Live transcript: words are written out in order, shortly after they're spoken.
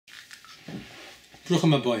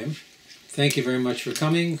Bruchim Aboyim. Thank you very much for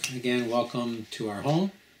coming. Again, welcome to our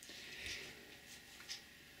home.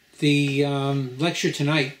 The lecture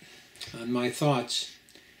tonight on my thoughts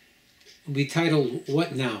will be titled,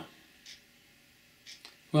 What Now?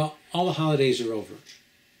 Well, all the holidays are over.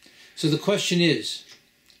 So the question is,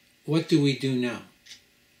 what do we do now?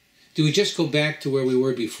 Do we just go back to where we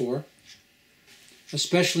were before?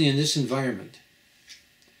 Especially in this environment,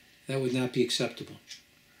 that would not be acceptable.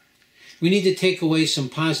 We need to take away some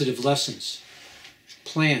positive lessons,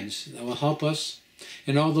 plans that will help us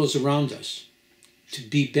and all those around us to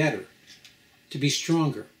be better, to be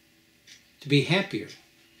stronger, to be happier,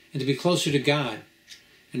 and to be closer to God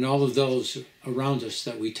and all of those around us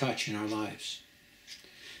that we touch in our lives.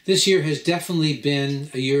 This year has definitely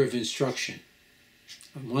been a year of instruction.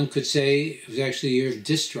 One could say it was actually a year of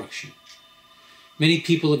destruction. Many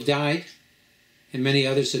people have died, and many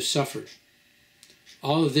others have suffered.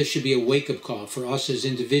 All of this should be a wake-up call for us as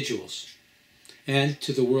individuals and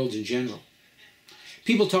to the world in general.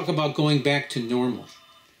 People talk about going back to normal.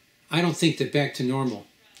 I don't think that back to normal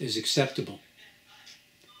is acceptable.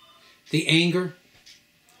 The anger,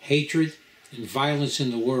 hatred, and violence in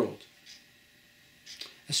the world,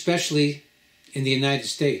 especially in the United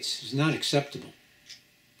States, is not acceptable.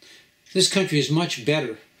 This country is much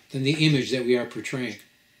better than the image that we are portraying.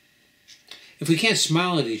 If we can't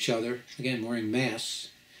smile at each other, again wearing masks,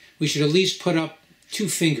 we should at least put up 2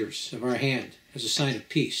 fingers of our hand as a sign of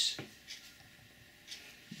peace,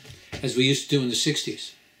 as we used to do in the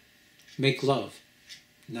 60s. Make love,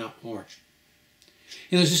 not war.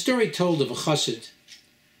 There's a story told of a chassid,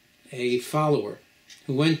 a follower,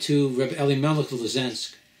 who went to Rebbe Elimelech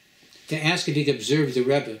Lizensk to ask if he could observe the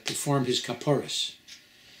Rebbe perform his kaparas,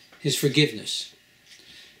 his forgiveness.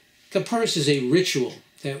 Kaparas is a ritual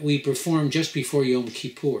that we perform just before Yom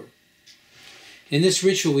Kippur. In this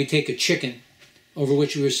ritual, we take a chicken over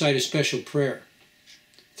which we recite a special prayer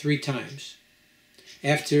 3 times.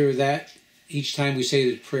 After that, each time we say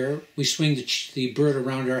the prayer, we swing the bird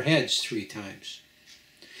around our heads 3 times.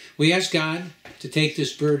 We ask God to take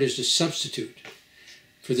this bird as a substitute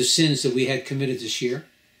for the sins that we had committed this year,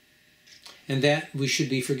 and that we should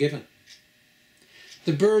be forgiven.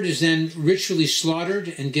 The bird is then ritually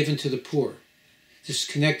slaughtered and given to the poor. This is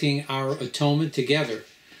connecting our atonement together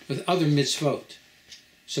with other mitzvot,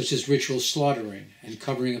 such as ritual slaughtering and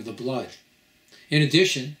covering of the blood. In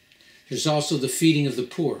addition, there's also the feeding of the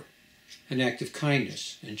poor, an act of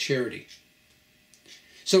kindness and charity.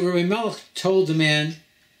 So Rabbi Melech told the man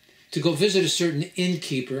to go visit a certain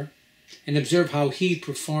innkeeper and observe how he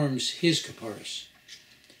performs his kaparas.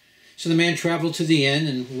 So the man traveled to the inn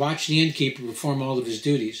and watched the innkeeper perform all of his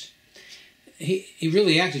duties. He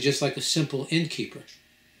really acted just like a simple innkeeper.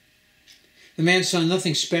 The man saw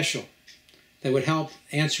nothing special that would help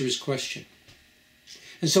answer his question.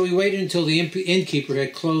 And so he waited until the innkeeper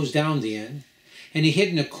had closed down the inn, and he hid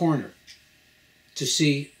in a corner to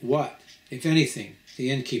see what, if anything,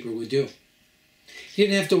 the innkeeper would do. He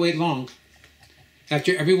didn't have to wait long.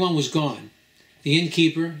 After everyone was gone, the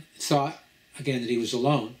innkeeper thought, again, that he was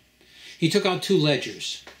alone. He took out 2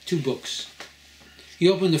 ledgers, 2 books. He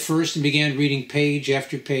opened the first and began reading page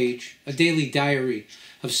after page, a daily diary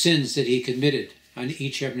of sins that he committed on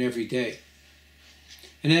each and every day.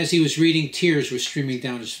 And as he was reading, tears were streaming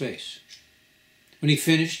down his face. When he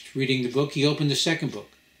finished reading the book, he opened the second book.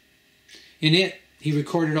 In it, he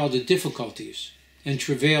recorded all the difficulties and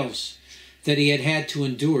travails that he had to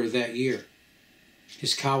endure that year.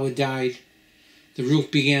 His cow had died, the roof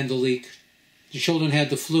began to leak, the children had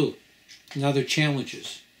the flu, and other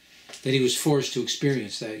challenges that he was forced to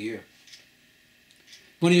experience that year.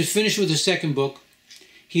 When he was finished with the second book,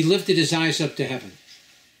 he lifted his eyes up to heaven.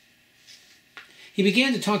 He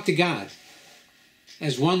began to talk to God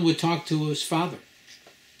as one would talk to his father.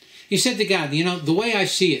 He said to God, the way I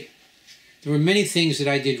see it, there were many things that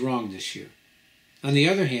I did wrong this year. On the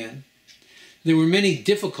other hand, there were many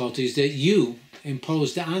difficulties that you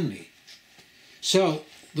imposed on me. So,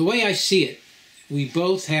 the way I see it, we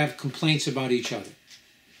both have complaints about each other.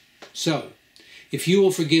 So, if you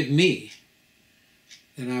will forgive me,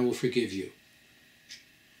 then I will forgive you.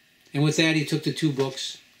 And with that, he took the 2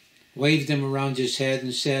 books, waved them around his head,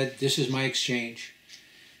 and said, this is my exchange.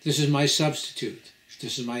 This is my substitute.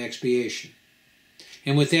 This is my expiation.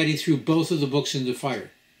 And with that, he threw both of the books into the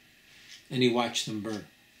fire, and he watched them burn.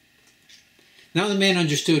 Now the man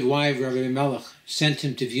understood why Rabbi Melech sent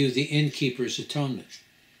him to view the innkeeper's atonement.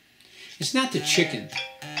 It's not the chicken.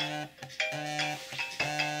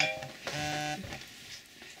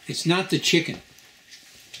 It's not the chicken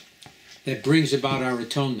that brings about our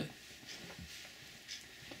atonement.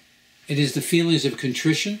 It is the feelings of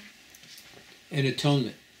contrition and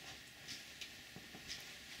atonement.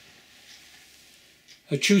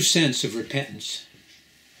 A true sense of repentance.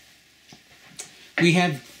 We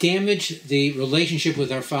have damaged the relationship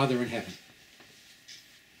with our Father in heaven.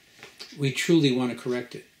 We truly want to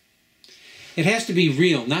correct it. It has to be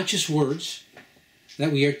real, not just words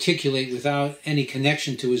that we articulate without any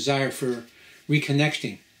connection to a desire for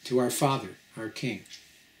reconnecting to our Father, our King.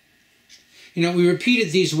 You know, we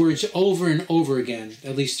repeated these words over and over again,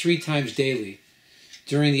 at least 3 times daily,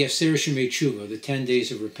 during the Aser Shemei Tshuva, the 10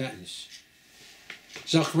 days of repentance.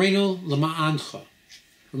 Zachrenu l'ma'ancha.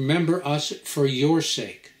 Remember us for your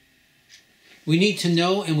sake. We need to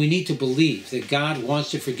know and we need to believe that God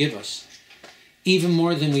wants to forgive us, even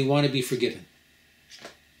more than we want to be forgiven.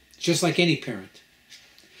 Just like any parent.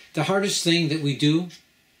 The hardest thing that we do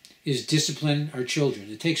is discipline our children.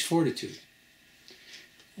 It takes fortitude.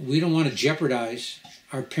 We don't want to jeopardize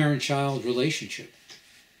our parent-child relationship.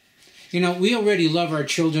 You know, we already love our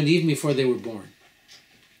children even before they were born.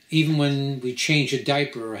 Even when we change a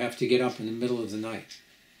diaper or have to get up in the middle of the night.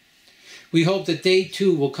 We hope that they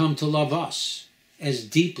too will come to love us as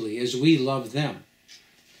deeply as we love them.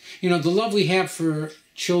 You know, the love we have for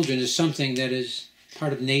children is something that is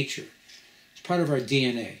part of nature. It's part of our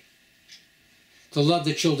DNA. The love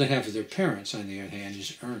that children have for their parents, on the other hand,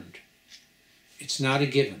 is earned. It's not a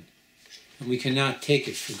given, and we cannot take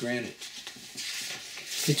it for granted.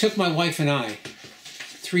 It took my wife and I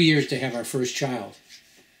 3 years to have our first child,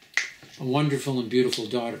 a wonderful and beautiful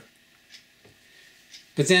daughter.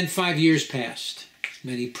 But then 5 years passed.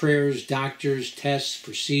 Many prayers, doctors, tests,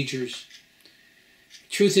 procedures. The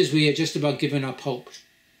truth is we had just about given up hope.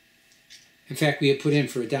 In fact, we had put in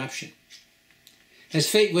for adoption. As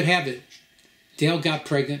fate would have it, Dale got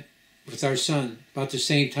pregnant with our son about the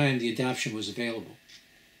same time the adoption was available.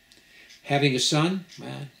 Having a son,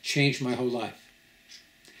 well, changed my whole life.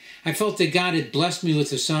 I felt that God had blessed me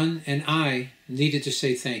with a son, and I needed to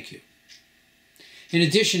say thank you. In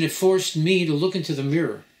addition, it forced me to look into the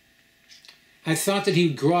mirror. I thought that he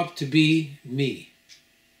would grow up to be me.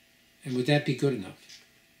 And would that be good enough?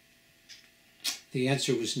 The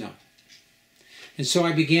answer was no. And so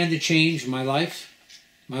I began to change my life,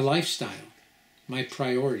 my lifestyle, my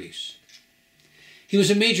priorities. He was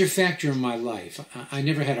a major factor in my life. I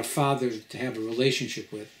never had a father to have a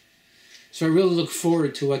relationship with. So I really looked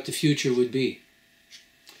forward to what the future would be.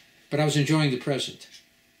 But I was enjoying the present.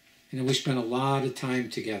 You know, we spent a lot of time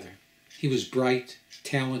together. He was bright,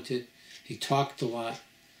 talented. He talked a lot.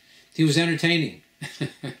 He was entertaining.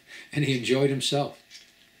 And he enjoyed himself.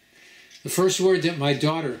 The first word that my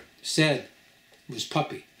daughter said was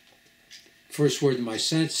puppy. First word that my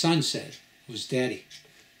son said was daddy.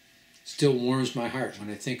 Still warms my heart when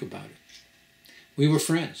I think about it. We were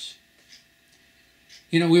friends.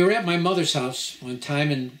 You know, we were at my mother's house one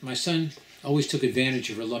time, and my son always took advantage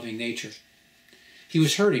of her loving nature. He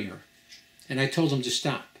was hurting her, and I told him to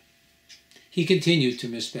stop. He continued to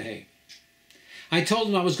misbehave. I told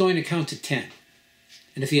him I was going to count to 10,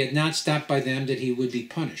 and if he had not stopped by them, that he would be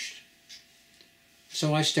punished.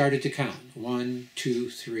 So I started to count. 1, 2,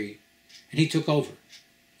 3, and he took over.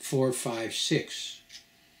 4, 5, 6.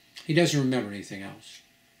 He doesn't remember anything else.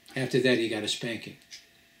 After that, he got a spanking.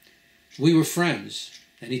 We were friends,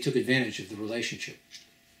 and he took advantage of the relationship.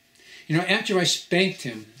 You know, after I spanked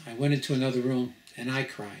him, I went into another room, and I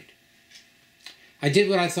cried. I did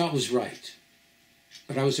what I thought was right,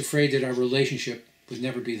 but I was afraid that our relationship would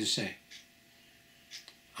never be the same.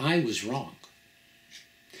 I was wrong.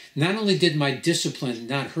 Not only did my discipline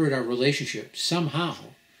not hurt our relationship, somehow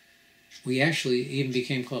we actually even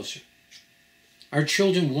became closer. Our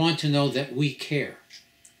children want to know that we care,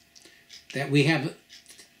 that we have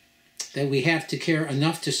to care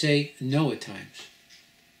enough to say no at times.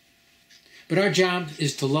 But our job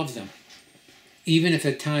is to love them, even if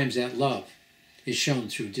at times that love is shown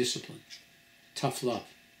through discipline, tough love.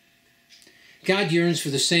 God yearns for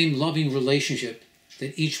the same loving relationship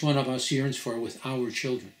that each one of us yearns for with our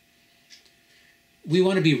children. We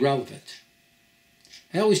want to be relevant.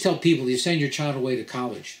 I always tell people, you send your child away to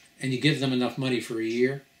college and you give them enough money for a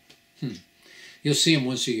year, you'll see them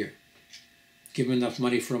once a year. Give them enough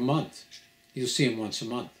money for a month, you'll see them once a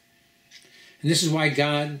month. And this is why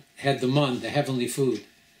God had the man, the heavenly food,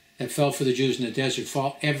 that fell for the Jews in the desert,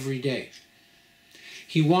 fall every day.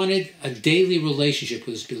 He wanted a daily relationship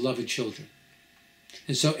with his beloved children.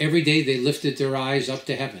 And so every day they lifted their eyes up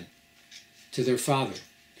to heaven, to their Father,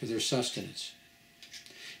 for their sustenance.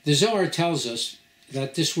 The Zohar tells us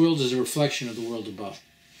that this world is a reflection of the world above.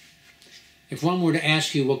 If one were to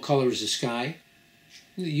ask you what color is the sky,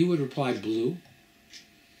 you would reply blue.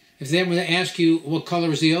 If they were to ask you what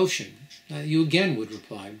color is the ocean, you again would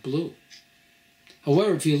reply blue.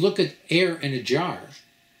 However, if you look at air in a jar,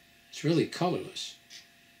 it's really colorless.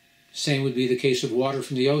 Same would be the case of water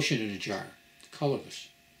from the ocean in a jar, colorless.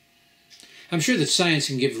 I'm sure that science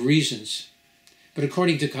can give reasons, but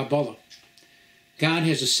according to Kabbalah, God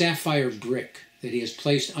has a sapphire brick that he has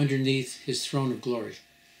placed underneath his throne of glory.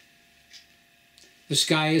 The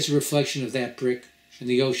sky is a reflection of that brick, and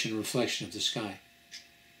the ocean a reflection of the sky.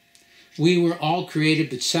 We were all created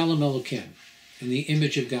b'tselem Elokim, in the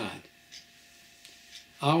image of God.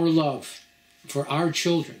 Our love for our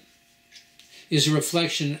children is a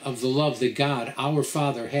reflection of the love that God, our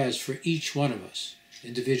Father, has for each one of us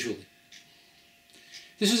individually.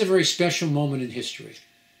 This is a very special moment in history.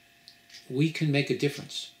 We can make a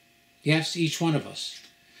difference. Yes, each one of us,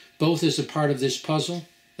 both as a part of this puzzle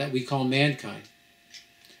that we call mankind.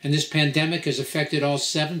 And this pandemic has affected all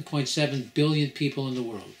 7.7 billion people in the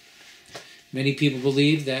world. Many people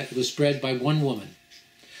believe that it was spread by one woman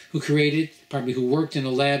who worked in a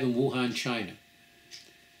lab in Wuhan, China.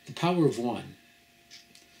 The power of one.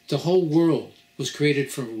 The whole world was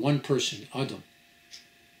created from one person, Adam,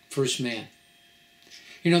 first man.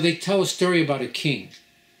 You know, they tell a story about a king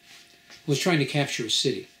who was trying to capture a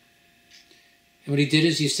city. And what he did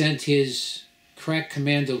is he sent his crack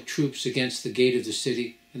commando troops against the gate of the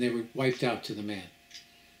city, and they were wiped out to the man.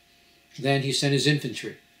 Then he sent his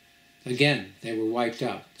infantry. Again, they were wiped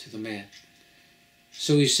out to the man.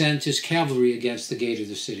 So he sent his cavalry against the gate of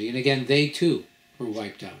the city, and again, they too were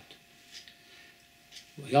wiped out.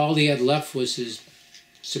 All he had left was his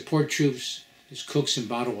support troops, his cooks and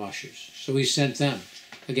bottle washers. So he sent them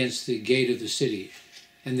against the gate of the city,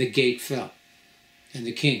 and the gate fell. And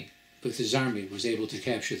the king, with his army, was able to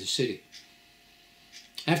capture the city.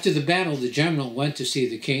 After the battle, the general went to see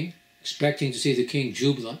the king, expecting to see the king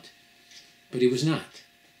jubilant, but he was not.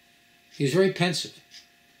 He was very pensive.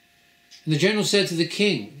 And the general said to the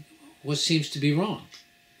king, "What seems to be wrong?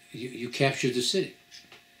 You captured the city."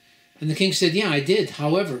 And the king said, "Yeah, I did.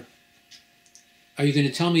 However, are you going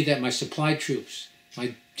to tell me that my supply troops,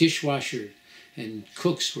 my dishwasher and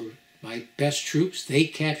cooks were my best troops? They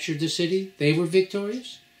captured the city? They were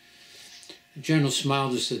victorious?" The general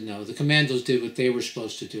smiled and said, "No, the commandos did what they were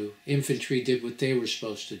supposed to do. Infantry did what they were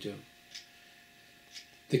supposed to do.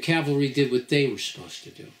 The cavalry did what they were supposed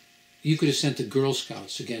to do. You could have sent the Girl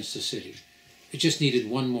Scouts against the city. It just needed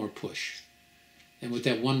one more push. And with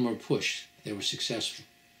that one more push, they were successful.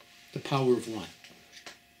 The power of one.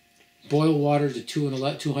 Boil water to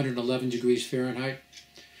 211 degrees Fahrenheit.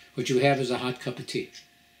 What you have is a hot cup of tea.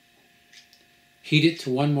 Heat it to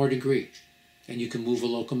one more degree, and you can move a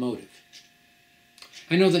locomotive.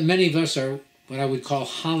 I know that many of us are what I would call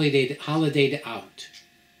holidayed out.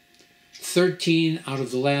 13 out of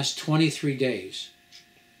the last 23 days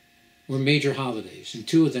were major holidays, and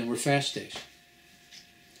 2 of them were fast days.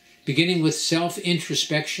 Beginning with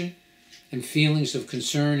self-introspection and feelings of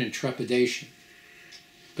concern and trepidation.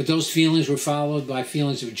 But those feelings were followed by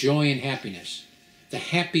feelings of joy and happiness. The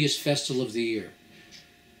happiest festival of the year.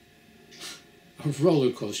 A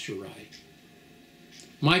roller coaster ride.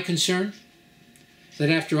 My concern? That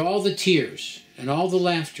after all the tears and all the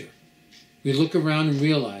laughter, we look around and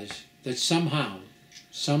realize that somehow,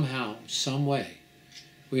 some way,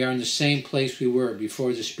 we are in the same place we were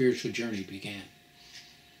before the spiritual journey began.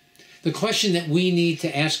 The question that we need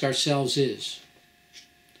to ask ourselves is,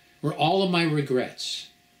 were all of my regrets,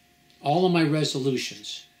 all of my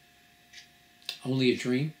resolutions, only a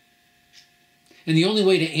dream? And the only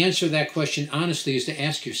way to answer that question honestly is to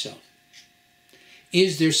ask yourself,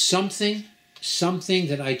 is there something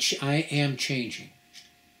that I am changing?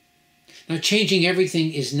 Now, changing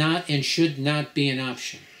everything is not and should not be an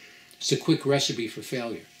option. It's a quick recipe for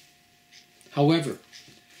failure. However,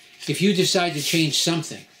 if you decide to change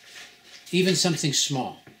something, even something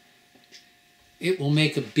small, it will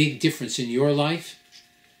make a big difference in your life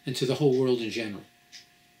and to the whole world in general.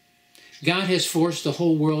 God has forced the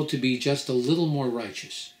whole world to be just a little more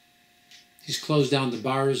righteous. He's closed down the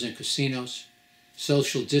bars and casinos.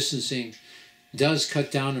 Social distancing does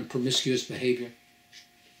cut down on promiscuous behavior.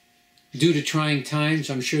 Due to trying times,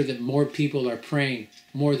 I'm sure that more people are praying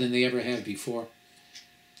more than they ever have before.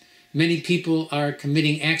 Many people are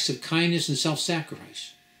committing acts of kindness and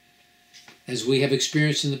self-sacrifice, as we have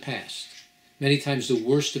experienced in the past. Many times the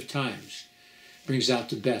worst of times brings out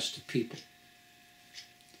the best of people.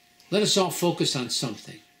 Let us all focus on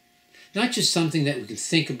something. Not just something that we can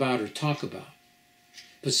think about or talk about,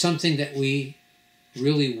 but something that we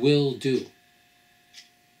really will do.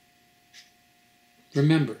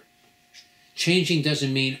 Remember, changing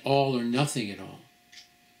doesn't mean all or nothing at all.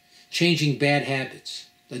 Changing bad habits,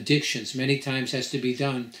 addictions, many times has to be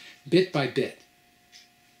done bit by bit.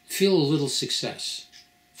 feel a little success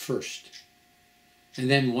first.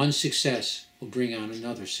 And then one success will bring on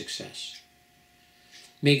another success.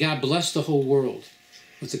 May God bless the whole world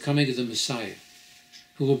with the coming of the Messiah,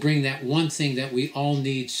 who will bring that one thing that we all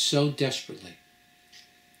need so desperately.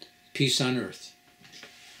 Peace on earth.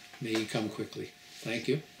 May He come quickly. Thank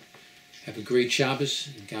you. Have a great Shabbos,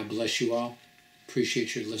 and God bless you all.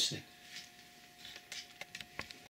 Appreciate your listening.